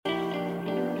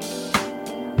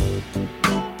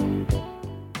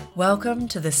Welcome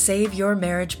to the Save Your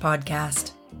Marriage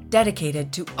podcast,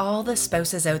 dedicated to all the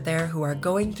spouses out there who are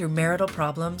going through marital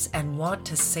problems and want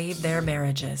to save their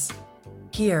marriages.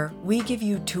 Here, we give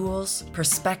you tools,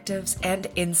 perspectives, and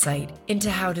insight into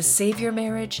how to save your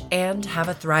marriage and have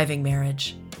a thriving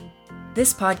marriage.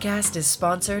 This podcast is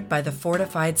sponsored by The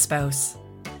Fortified Spouse.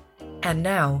 And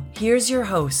now, here's your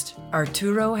host,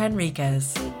 Arturo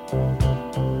Henriquez.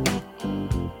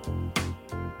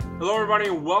 Hello, everybody,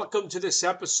 and welcome to this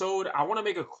episode. I want to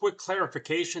make a quick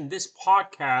clarification. This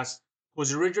podcast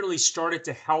was originally started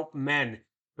to help men,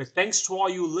 but thanks to all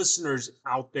you listeners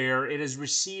out there, it has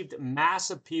received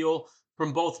mass appeal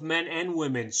from both men and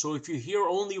women. So if you hear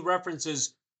only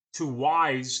references to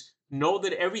wives, know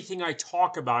that everything I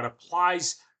talk about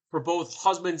applies for both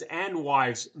husbands and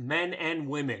wives, men and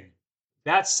women.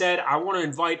 That said, I want to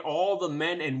invite all the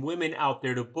men and women out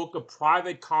there to book a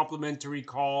private complimentary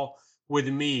call with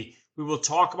me. We will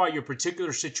talk about your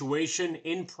particular situation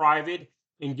in private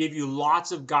and give you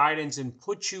lots of guidance and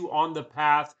put you on the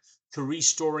path to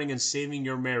restoring and saving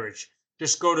your marriage.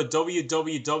 Just go to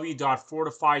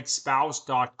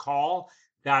www.fortifiedspouse.call.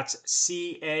 That's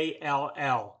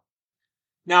CALL.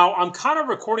 Now, I'm kind of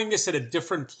recording this at a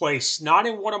different place, not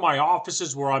in one of my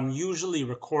offices where I'm usually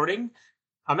recording.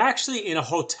 I'm actually in a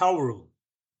hotel room.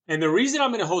 And the reason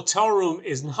I'm in a hotel room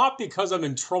is not because I'm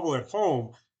in trouble at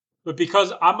home, but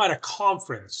because I'm at a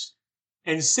conference.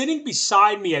 And sitting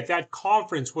beside me at that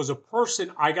conference was a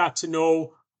person I got to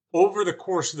know over the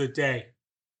course of the day.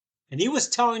 And he was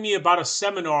telling me about a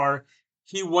seminar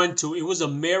he went to. It was a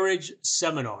marriage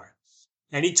seminar.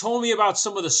 And he told me about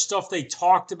some of the stuff they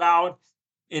talked about.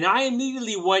 And I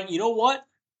immediately went, you know what?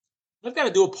 I've got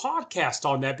to do a podcast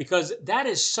on that because that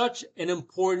is such an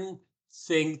important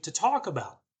thing to talk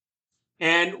about.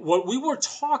 And what we were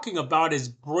talking about is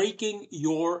breaking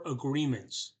your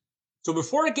agreements. So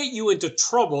before I get you into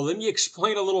trouble, let me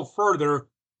explain a little further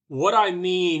what I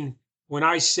mean when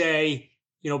I say,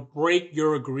 break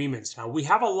your agreements. Now, we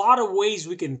have a lot of ways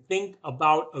we can think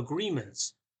about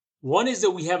agreements. One is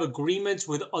that we have agreements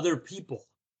with other people.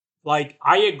 Like,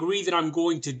 I agree that I'm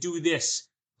going to do this.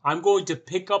 I'm going to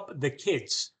pick up the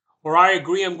kids. Or I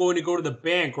agree I'm going to go to the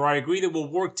bank. Or I agree that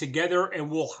we'll work together and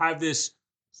we'll have this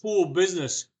cool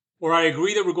business, or I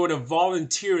agree that we're going to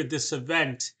volunteer at this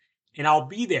event and I'll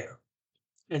be there,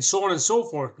 and so on and so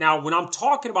forth. Now, when I'm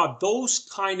talking about those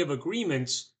kind of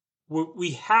agreements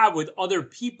we have with other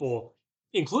people,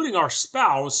 including our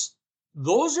spouse,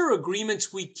 those are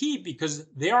agreements we keep because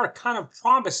they are kind of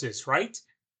promises, right?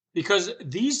 Because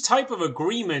these type of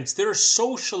agreements, they're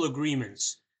social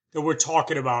agreements that we're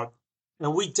talking about,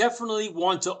 and we definitely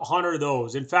want to honor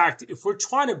those. In fact, if we're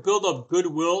trying to build up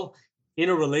goodwill in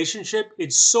a relationship,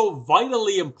 it's so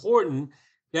vitally important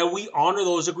that we honor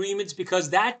those agreements because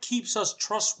that keeps us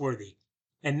trustworthy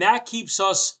and that keeps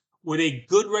us with a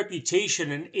good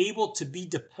reputation and able to be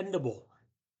dependable.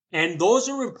 And those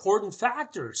are important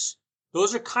factors.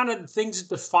 Those are kind of the things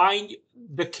that define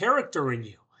the character in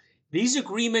you. These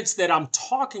agreements that I'm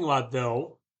talking about,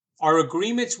 though, are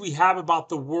agreements we have about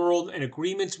the world and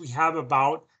agreements we have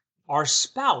about our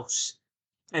spouse.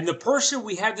 And the person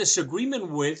we have this agreement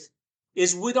with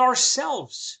is with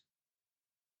ourselves.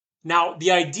 Now,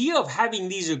 the idea of having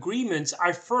these agreements,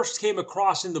 I first came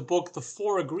across in the book, The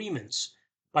Four Agreements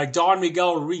by Don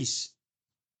Miguel Ruiz.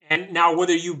 And now,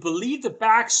 whether you believe the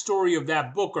backstory of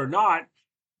that book or not,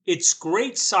 it's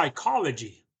great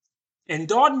psychology. And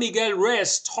Don Miguel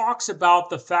Ruiz talks about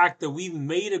the fact that we've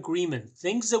made agreements,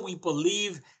 things that we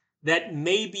believe that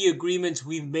may be agreements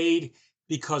we've made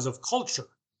because of culture.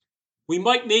 We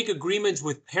might make agreements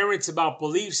with parents about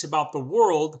beliefs about the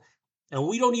world, and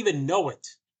we don't even know it.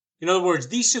 In other words,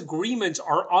 these agreements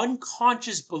are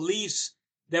unconscious beliefs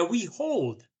that we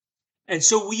hold. And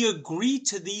so we agree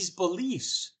to these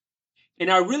beliefs. And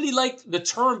I really like the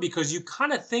term because you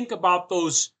kind of think about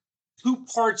those two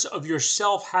parts of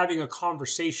yourself having a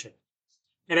conversation.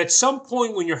 And at some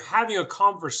point when you're having a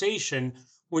conversation,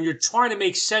 when you're trying to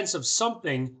make sense of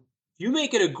something, you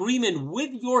make an agreement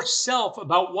with yourself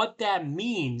about what that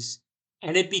means,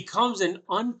 and it becomes an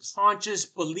unconscious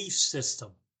belief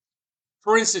system.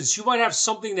 For instance, you might have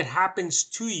something that happens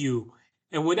to you,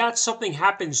 and when that something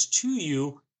happens to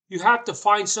you, you have to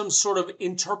find some sort of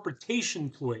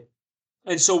interpretation to it.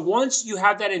 And so once you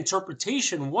have that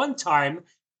interpretation one time,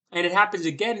 and it happens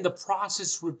again, the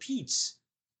process repeats.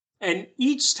 And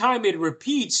each time it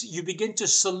repeats, you begin to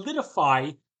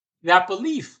solidify that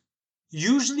belief,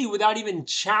 usually without even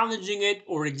challenging it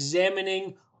or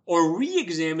examining or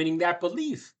re-examining that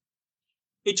belief.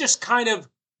 It just kind of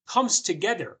comes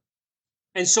together.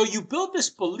 And so you build this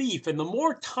belief, and the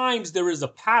more times there is a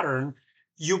pattern,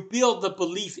 you build the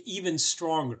belief even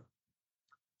stronger.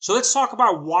 So let's talk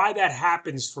about why that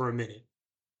happens for a minute.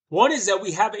 One is that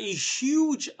we have a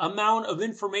huge amount of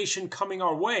information coming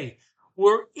our way.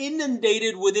 We're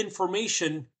inundated with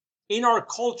information in our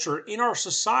culture, in our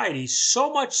society,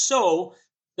 so much so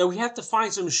that we have to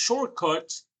find some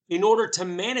shortcuts in order to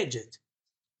manage it.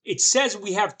 It says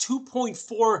we have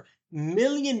 2.4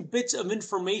 million bits of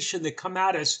information that come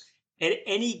at us at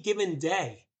any given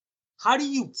day. How do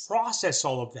you process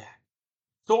all of that?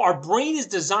 So our brain is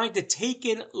designed to take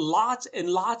in lots and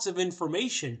lots of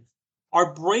information.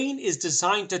 Our brain is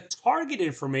designed to target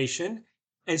information.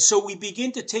 And so we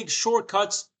begin to take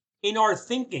shortcuts in our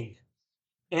thinking.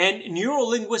 And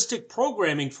neuro-linguistic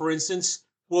programming, for instance,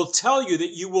 will tell you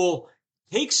that you will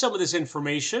take some of this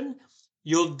information,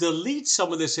 you'll delete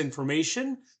some of this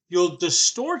information, you'll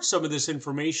distort some of this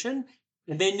information,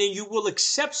 and then you will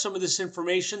accept some of this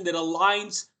information that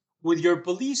aligns with your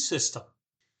belief system.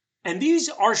 And these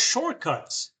are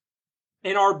shortcuts.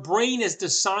 And our brain is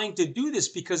designed to do this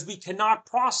because we cannot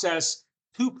process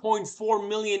 2.4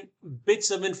 million bits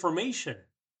of information.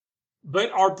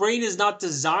 But our brain is not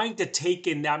designed to take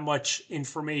in that much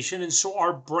information. And so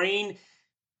our brain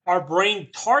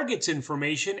targets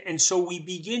information. And so we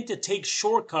begin to take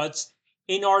shortcuts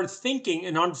in our thinking.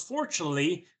 And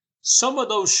unfortunately, some of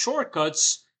those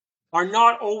shortcuts are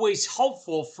not always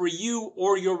helpful for you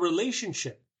or your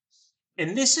relationship.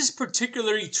 And this is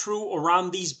particularly true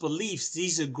around these beliefs,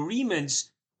 these agreements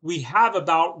we have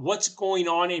about what's going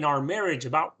on in our marriage,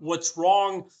 about what's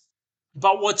wrong,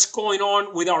 about what's going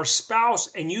on with our spouse,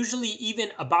 and usually even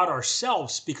about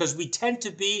ourselves, because we tend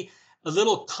to be a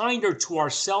little kinder to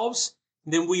ourselves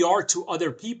than we are to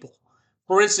other people.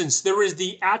 For instance, there is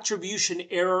the attribution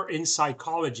error in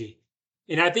psychology.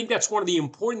 And I think that's one of the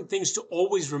important things to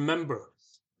always remember.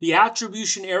 The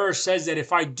attribution error says that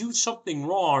if I do something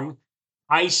wrong,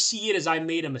 I see it as I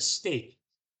made a mistake.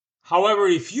 However,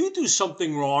 if you do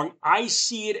something wrong, I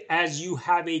see it as you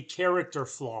have a character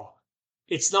flaw.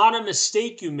 It's not a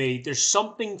mistake you made. There's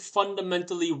something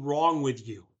fundamentally wrong with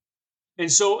you. And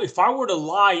so if I were to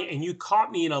lie and you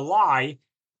caught me in a lie,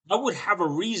 I would have a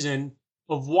reason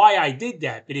of why I did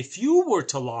that. But if you were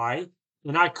to lie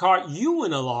and I caught you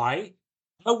in a lie,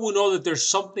 I will know that there's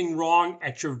something wrong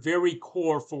at your very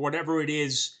core for whatever it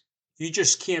is. You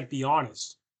just can't be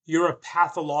honest. You're a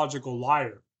pathological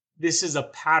liar. This is a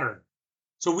pattern.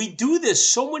 So we do this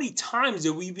so many times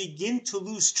that we begin to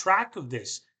lose track of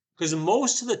this. Because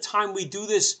most of the time we do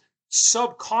this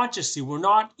subconsciously. We're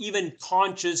not even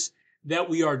conscious that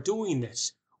we are doing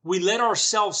this. We let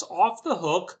ourselves off the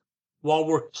hook while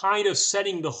we're kind of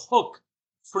setting the hook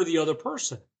for the other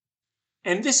person.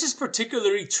 And this is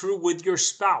particularly true with your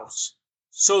spouse.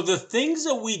 So the things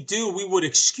that we do, we would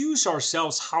excuse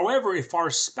ourselves. However, if our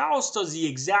spouse does the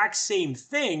exact same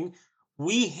thing,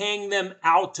 we hang them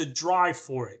out to dry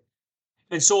for it.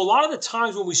 And so a lot of the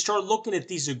times when we start looking at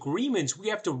these agreements, we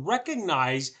have to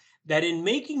recognize that in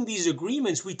making these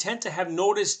agreements, we tend to have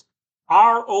noticed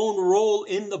our own role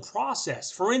in the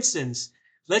process. For instance,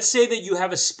 let's say that you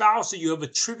have a spouse that you have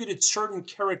attributed certain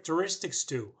characteristics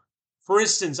to. For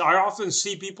instance, I often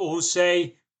see people who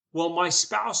say, well, my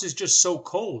spouse is just so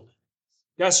cold.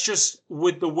 That's just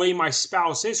with the way my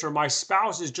spouse is, or my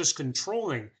spouse is just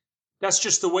controlling. That's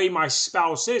just the way my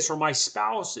spouse is, or my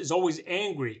spouse is always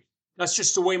angry. That's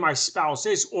just the way my spouse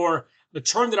is. Or the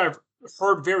term that I've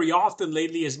heard very often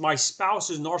lately is my spouse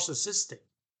is narcissistic.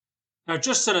 Now,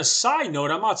 just on a side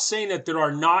note, I'm not saying that there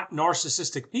are not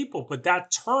narcissistic people, but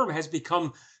that term has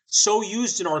become so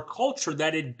used in our culture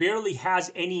that it barely has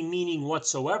any meaning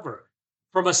whatsoever.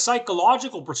 From a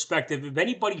psychological perspective, if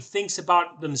anybody thinks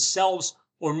about themselves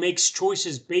or makes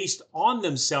choices based on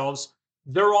themselves,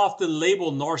 they're often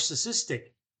labeled narcissistic.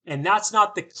 And that's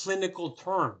not the clinical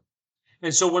term.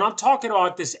 And so when I'm talking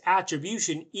about this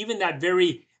attribution, even that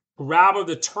very grab of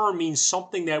the term means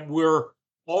something that we're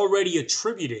already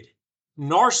attributed.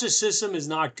 Narcissism is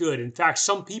not good. In fact,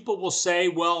 some people will say,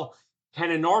 well, can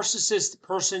a narcissist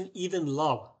person even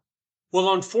love?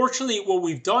 Well, unfortunately, what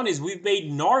we've done is we've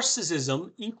made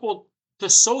narcissism equal to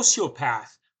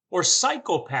sociopath or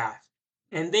psychopath,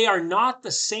 and they are not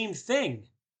the same thing.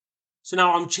 So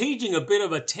now I'm changing a bit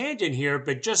of a tangent here,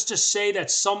 but just to say that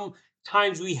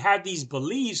sometimes we have these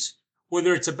beliefs,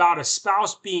 whether it's about a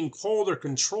spouse being cold or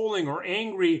controlling or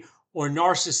angry or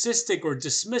narcissistic or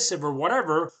dismissive or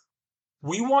whatever,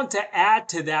 we want to add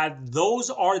to that, those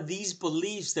are these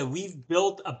beliefs that we've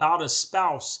built about a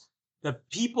spouse, that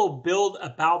people build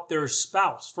about their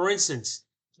spouse. For instance,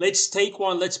 let's take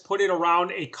one, let's put it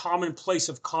around a common place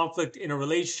of conflict in a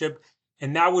relationship,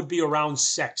 and that would be around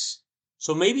sex.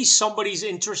 So maybe somebody's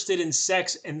interested in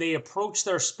sex and they approach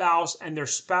their spouse and their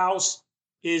spouse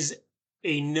is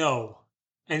a no.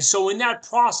 And so in that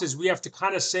process, we have to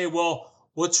kind of say, well,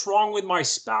 what's wrong with my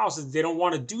spouse that they don't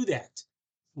want to do that?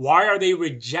 Why are they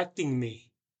rejecting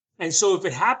me? And so if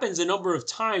it happens a number of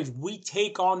times, we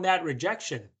take on that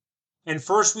rejection. And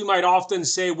first we might often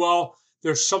say, well,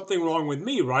 there's something wrong with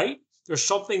me, right? There's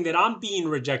something that I'm being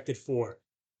rejected for.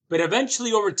 But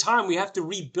eventually over time, we have to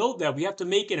rebuild that. We have to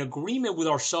make an agreement with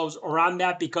ourselves around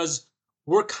that because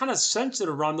we're kind of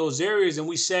sensitive around those areas. And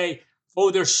we say,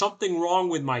 oh, there's something wrong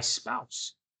with my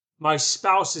spouse. My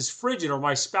spouse is frigid, or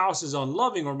my spouse is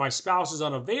unloving, or my spouse is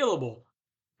unavailable.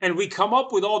 And we come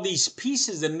up with all these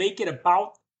pieces that make it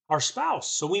about our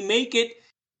spouse. So we make it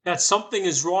that something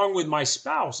is wrong with my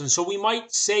spouse. And so we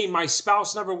might say my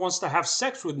spouse never wants to have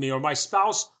sex with me, or my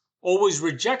spouse always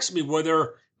rejects me,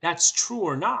 whether that's true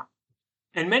or not.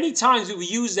 And many times we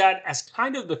use that as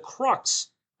kind of the crux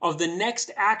of the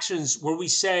next actions where we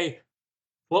say,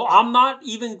 well, I'm not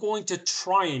even going to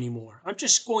try anymore. I'm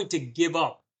just going to give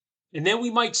up. And then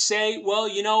we might say, well,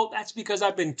 that's because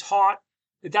I've been taught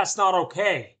that that's not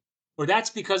okay. Or that's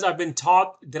because I've been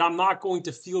taught that I'm not going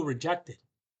to feel rejected.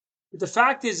 But the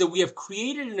fact is that we have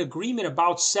created an agreement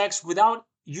about sex without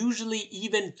usually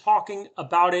even talking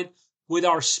about it with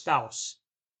our spouse.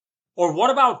 Or what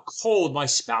about cold? My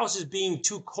spouse is being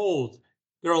too cold.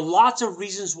 There are lots of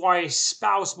reasons why a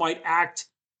spouse might act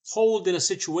cold in a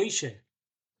situation.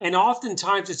 And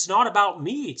oftentimes it's not about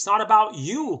me. It's not about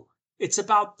you. It's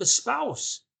about the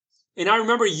spouse. And I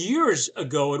remember years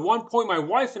ago, at one point, my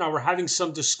wife and I were having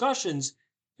some discussions,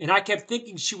 and I kept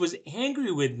thinking she was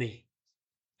angry with me.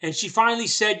 And she finally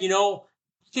said, I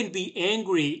can be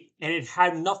angry, and it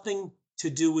had nothing to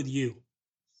do with you.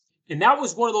 And that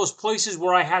was one of those places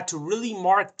where I had to really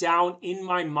mark down in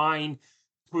my mind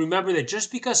to remember that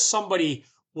just because somebody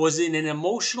was in an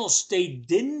emotional state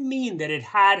didn't mean that it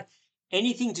had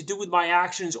anything to do with my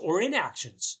actions or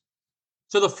inactions.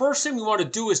 So the first thing we want to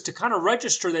do is to kind of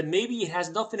register that maybe it has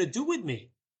nothing to do with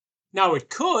me. Now it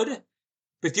could,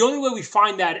 but the only way we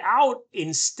find that out,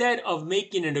 instead of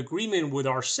making an agreement with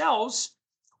ourselves,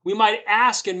 we might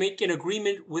ask and make an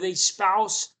agreement with a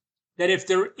spouse that if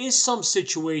there is some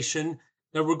situation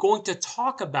that we're going to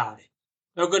talk about it.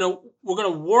 We're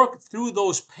going to work through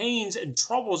those pains and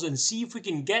troubles and see if we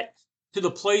can get to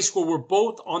the place where we're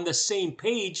both on the same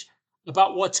page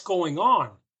about what's going on.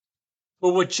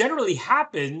 But what generally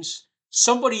happens,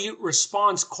 somebody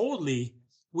responds coldly,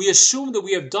 we assume that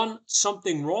we have done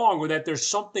something wrong or that there's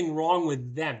something wrong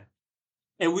with them.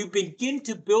 And we begin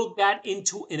to build that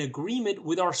into an agreement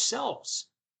with ourselves.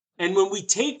 And when we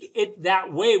take it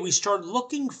that way, we start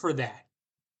looking for that.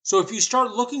 So if you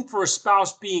start looking for a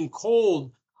spouse being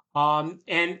cold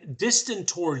and distant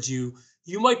towards you,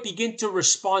 you might begin to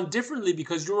respond differently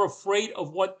because you're afraid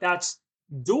of what that's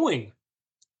doing.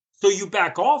 So you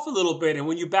back off a little bit. And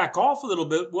when you back off a little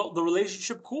bit, well, the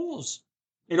relationship cools.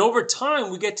 And over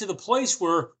time, we get to the place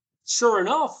where, sure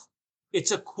enough,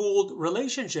 it's a cooled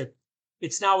relationship.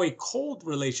 It's now a cold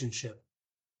relationship.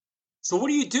 So what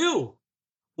do you do?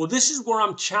 Well, this is where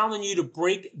I'm challenging you to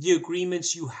break the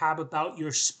agreements you have about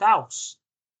your spouse.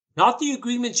 Not the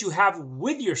agreements you have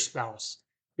with your spouse,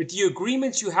 but the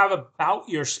agreements you have about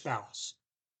your spouse.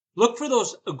 Look for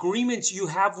those agreements you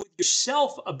have with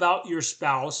yourself about your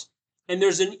spouse, and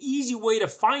there's an easy way to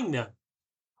find them.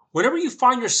 Whenever you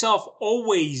find yourself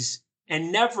always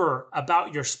and never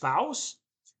about your spouse,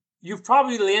 you've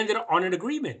probably landed on an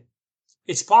agreement.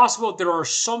 It's possible there are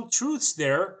some truths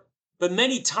there, but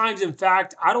many times, in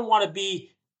fact, I don't want to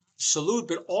be absolute,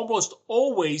 but almost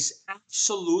always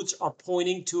absolutes are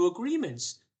pointing to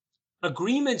agreements.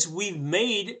 Agreements we've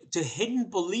made to hidden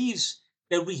beliefs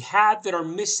that we have that are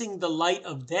missing the light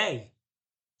of day.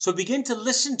 So begin to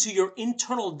listen to your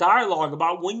internal dialogue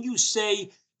about when you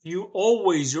say you're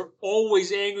always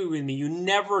angry with me. You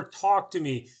never talk to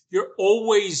me. You're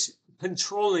always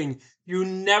controlling. You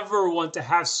never want to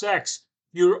have sex.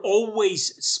 You're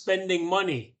always spending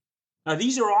money. Now,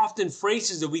 these are often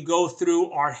phrases that we go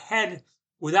through our head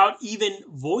without even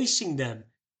voicing them,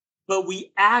 but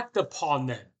we act upon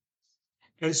them.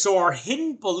 And so our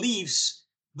hidden beliefs,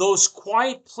 those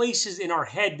quiet places in our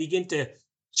head, begin to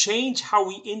change how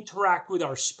we interact with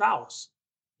our spouse.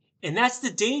 And that's the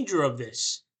danger of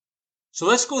this. So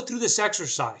let's go through this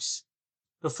exercise.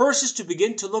 The first is to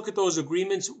begin to look at those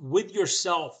agreements with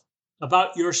yourself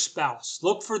about your spouse.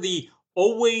 Look for the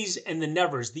always and the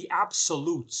nevers, the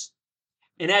absolutes.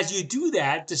 And as you do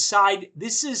that, decide,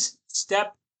 this is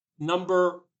step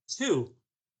number 2.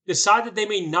 Decide that they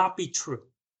may not be true.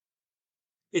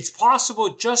 it's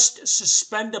possible just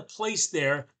suspend a place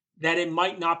there that it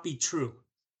might not be true.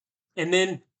 And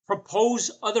then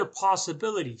propose other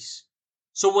possibilities.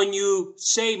 So when you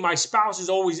say my spouse is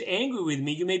always angry with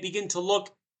me, you may begin to look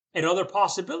at other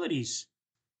possibilities.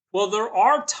 Well, there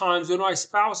are times when my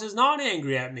spouse is not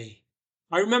angry at me.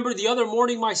 I remember the other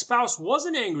morning my spouse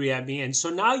wasn't angry at me. And so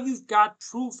now you've got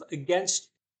proof against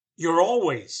your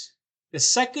always. The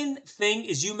second thing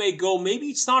is you may go, maybe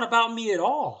it's not about me at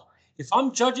all. If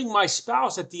I'm judging my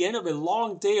spouse at the end of a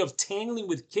long day of tangling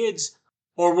with kids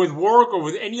or with work or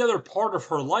with any other part of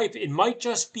her life, it might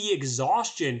just be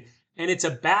exhaustion and it's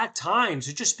a bad time.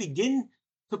 So just begin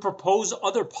to propose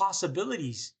other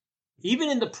possibilities. Even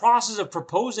in the process of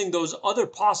proposing those other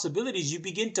possibilities, you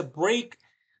begin to break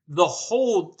the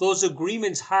hold those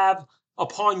agreements have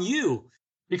upon you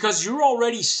because you're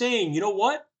already saying, you know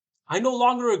what? I no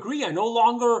longer agree. I no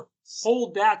longer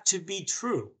hold that to be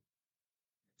true.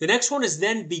 The next one is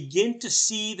then begin to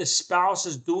see the spouse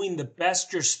as doing the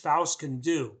best your spouse can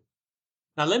do.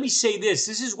 Now, let me say this.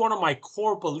 This is one of my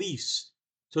core beliefs.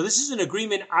 So this is an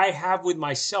agreement I have with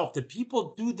myself that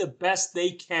people do the best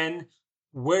they can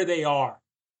where they are.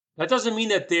 That doesn't mean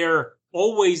that they're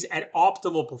always at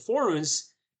optimal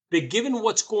performance, but given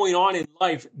what's going on in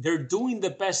life, they're doing the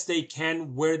best they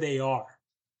can where they are.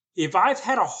 If I've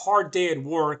had a hard day at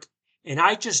work and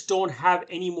I just don't have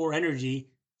any more energy,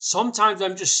 sometimes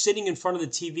I'm just sitting in front of the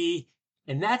TV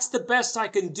and that's the best I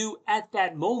can do at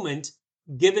that moment,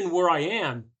 given where I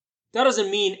am. That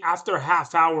doesn't mean after a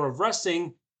half hour of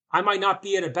resting, I might not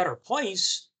be at a better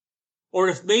place. Or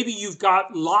if maybe you've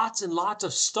got lots and lots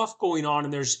of stuff going on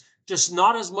and there's just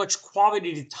not as much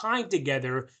quality time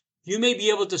together, you may be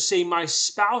able to say, my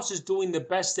spouse is doing the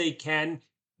best they can,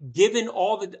 given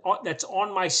all that's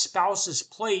on my spouse's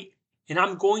plate, and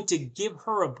I'm going to give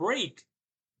her a break.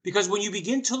 Because when you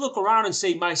begin to look around and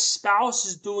say, my spouse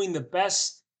is doing the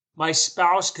best my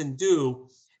spouse can do,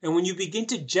 and when you begin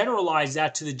to generalize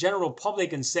that to the general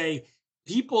public and say,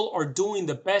 people are doing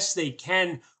the best they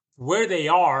can where they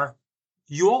are,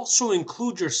 you also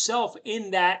include yourself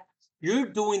in that you're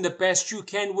doing the best you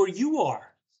can where you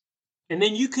are. And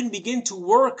then you can begin to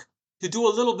work to do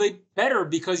a little bit better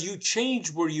because you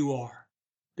change where you are.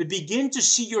 But begin to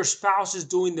see your spouse as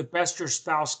doing the best your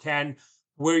spouse can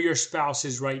where your spouse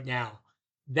is right now.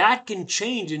 That can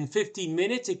change in 15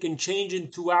 minutes. It can change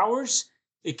in 2 hours.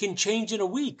 It can change in a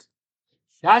week.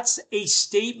 That's a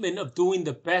statement of doing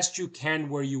the best you can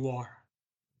where you are.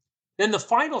 Then the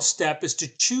final step is to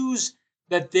choose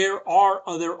that there are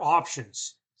other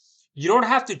options. You don't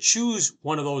have to choose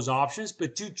one of those options,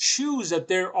 but to choose that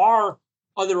there are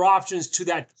other options to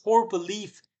that core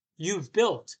belief you've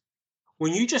built.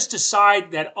 When you just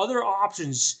decide that other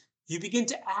options, you begin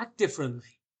to act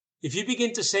differently. If you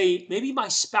begin to say, maybe my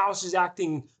spouse is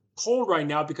acting cold right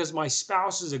now because my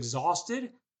spouse is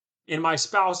exhausted, and my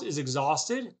spouse is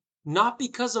exhausted, not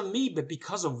because of me, but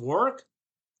because of work,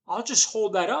 I'll just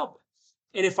hold that up.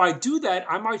 And if I do that,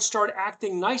 I might start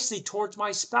acting nicely towards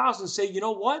my spouse and say, you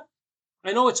know what?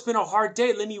 I know it's been a hard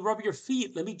day. Let me rub your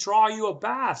feet. Let me draw you a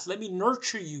bath. Let me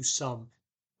nurture you some.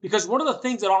 Because one of the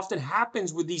things that often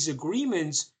happens with these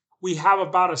agreements we have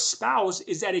about a spouse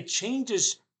is that it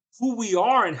changes who we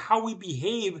are and how we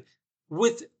behave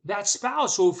with that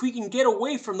spouse. So if we can get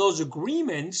away from those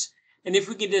agreements and if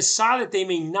we can decide that they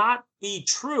may not be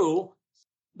true,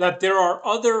 that there are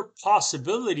other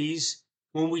possibilities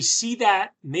when we see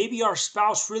that maybe our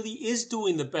spouse really is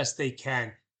doing the best they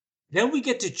can, then we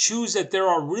get to choose that there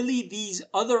are really these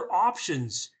other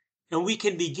options and we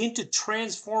can begin to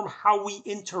transform how we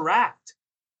interact.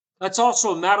 That's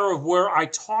also a matter of where I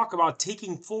talk about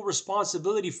taking full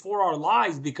responsibility for our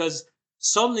lives because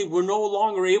suddenly we're no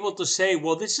longer able to say,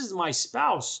 well, this is my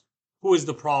spouse who is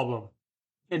the problem.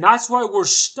 And that's why we're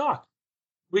stuck.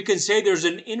 We can say there's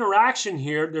an interaction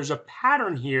here, there's a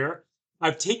pattern here.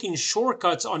 I've taken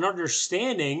shortcuts on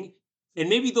understanding, and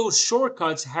maybe those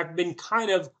shortcuts have been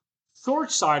kind of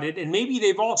short-sighted, and maybe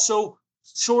they've also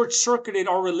short-circuited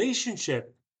our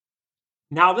relationship.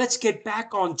 Now let's get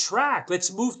back on track.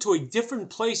 Let's move to a different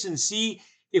place and see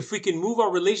if we can move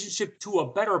our relationship to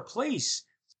a better place.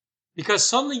 Because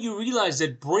suddenly you realize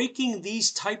that breaking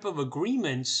these type of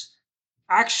agreements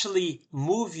actually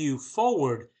move you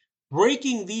forward.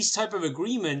 Breaking these type of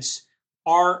agreements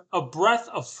are a breath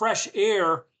of fresh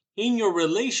air in your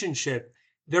relationship.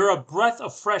 They're a breath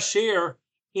of fresh air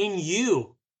in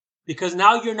you. Because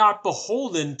now you're not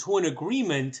beholden to an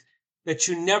agreement that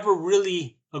you never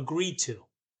really agreed to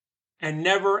and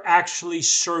never actually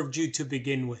served you to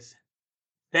begin with.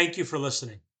 Thank you for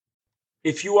listening.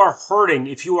 If you are hurting,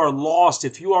 if you are lost,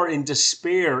 if you are in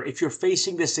despair, if you're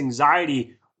facing this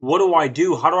anxiety, What do I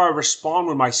do? How do I respond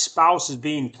when my spouse is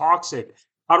being toxic?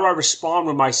 How do I respond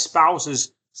when my spouse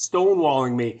is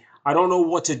stonewalling me? I don't know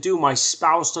what to do. My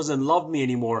spouse doesn't love me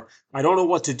anymore. I don't know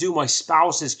what to do. My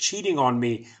spouse is cheating on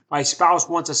me. My spouse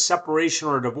wants a separation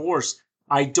or a divorce.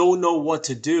 I don't know what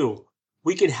to do.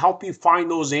 We can help you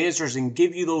find those answers and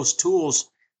give you those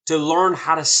tools to learn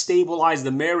how to stabilize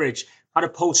the marriage, how to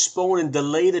postpone and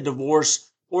delay the divorce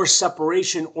or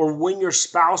separation, or win your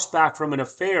spouse back from an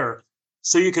affair,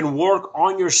 so you can work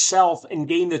on yourself and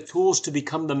gain the tools to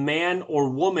become the man or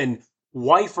woman,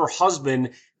 wife or husband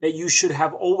that you should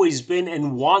have always been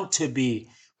and want to be,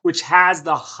 which has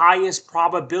the highest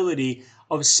probability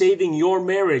of saving your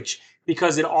marriage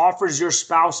because it offers your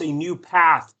spouse a new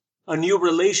path, a new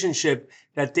relationship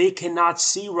that they cannot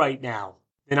see right now.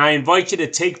 And I invite you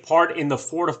to take part in the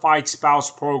Fortified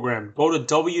Spouse program. Go to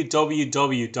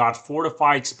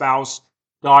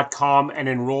www.fortifiedspouse.com and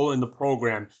enroll in the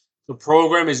program. The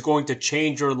program is going to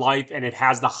change your life, and it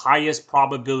has the highest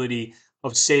probability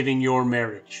of saving your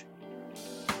marriage.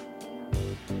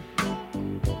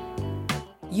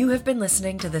 You have been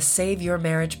listening to the Save Your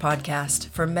Marriage podcast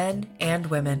for men and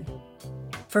women.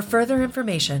 For further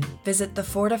information, visit The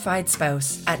Fortified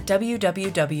Spouse at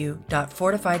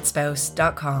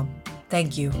www.fortifiedspouse.com.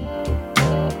 Thank you.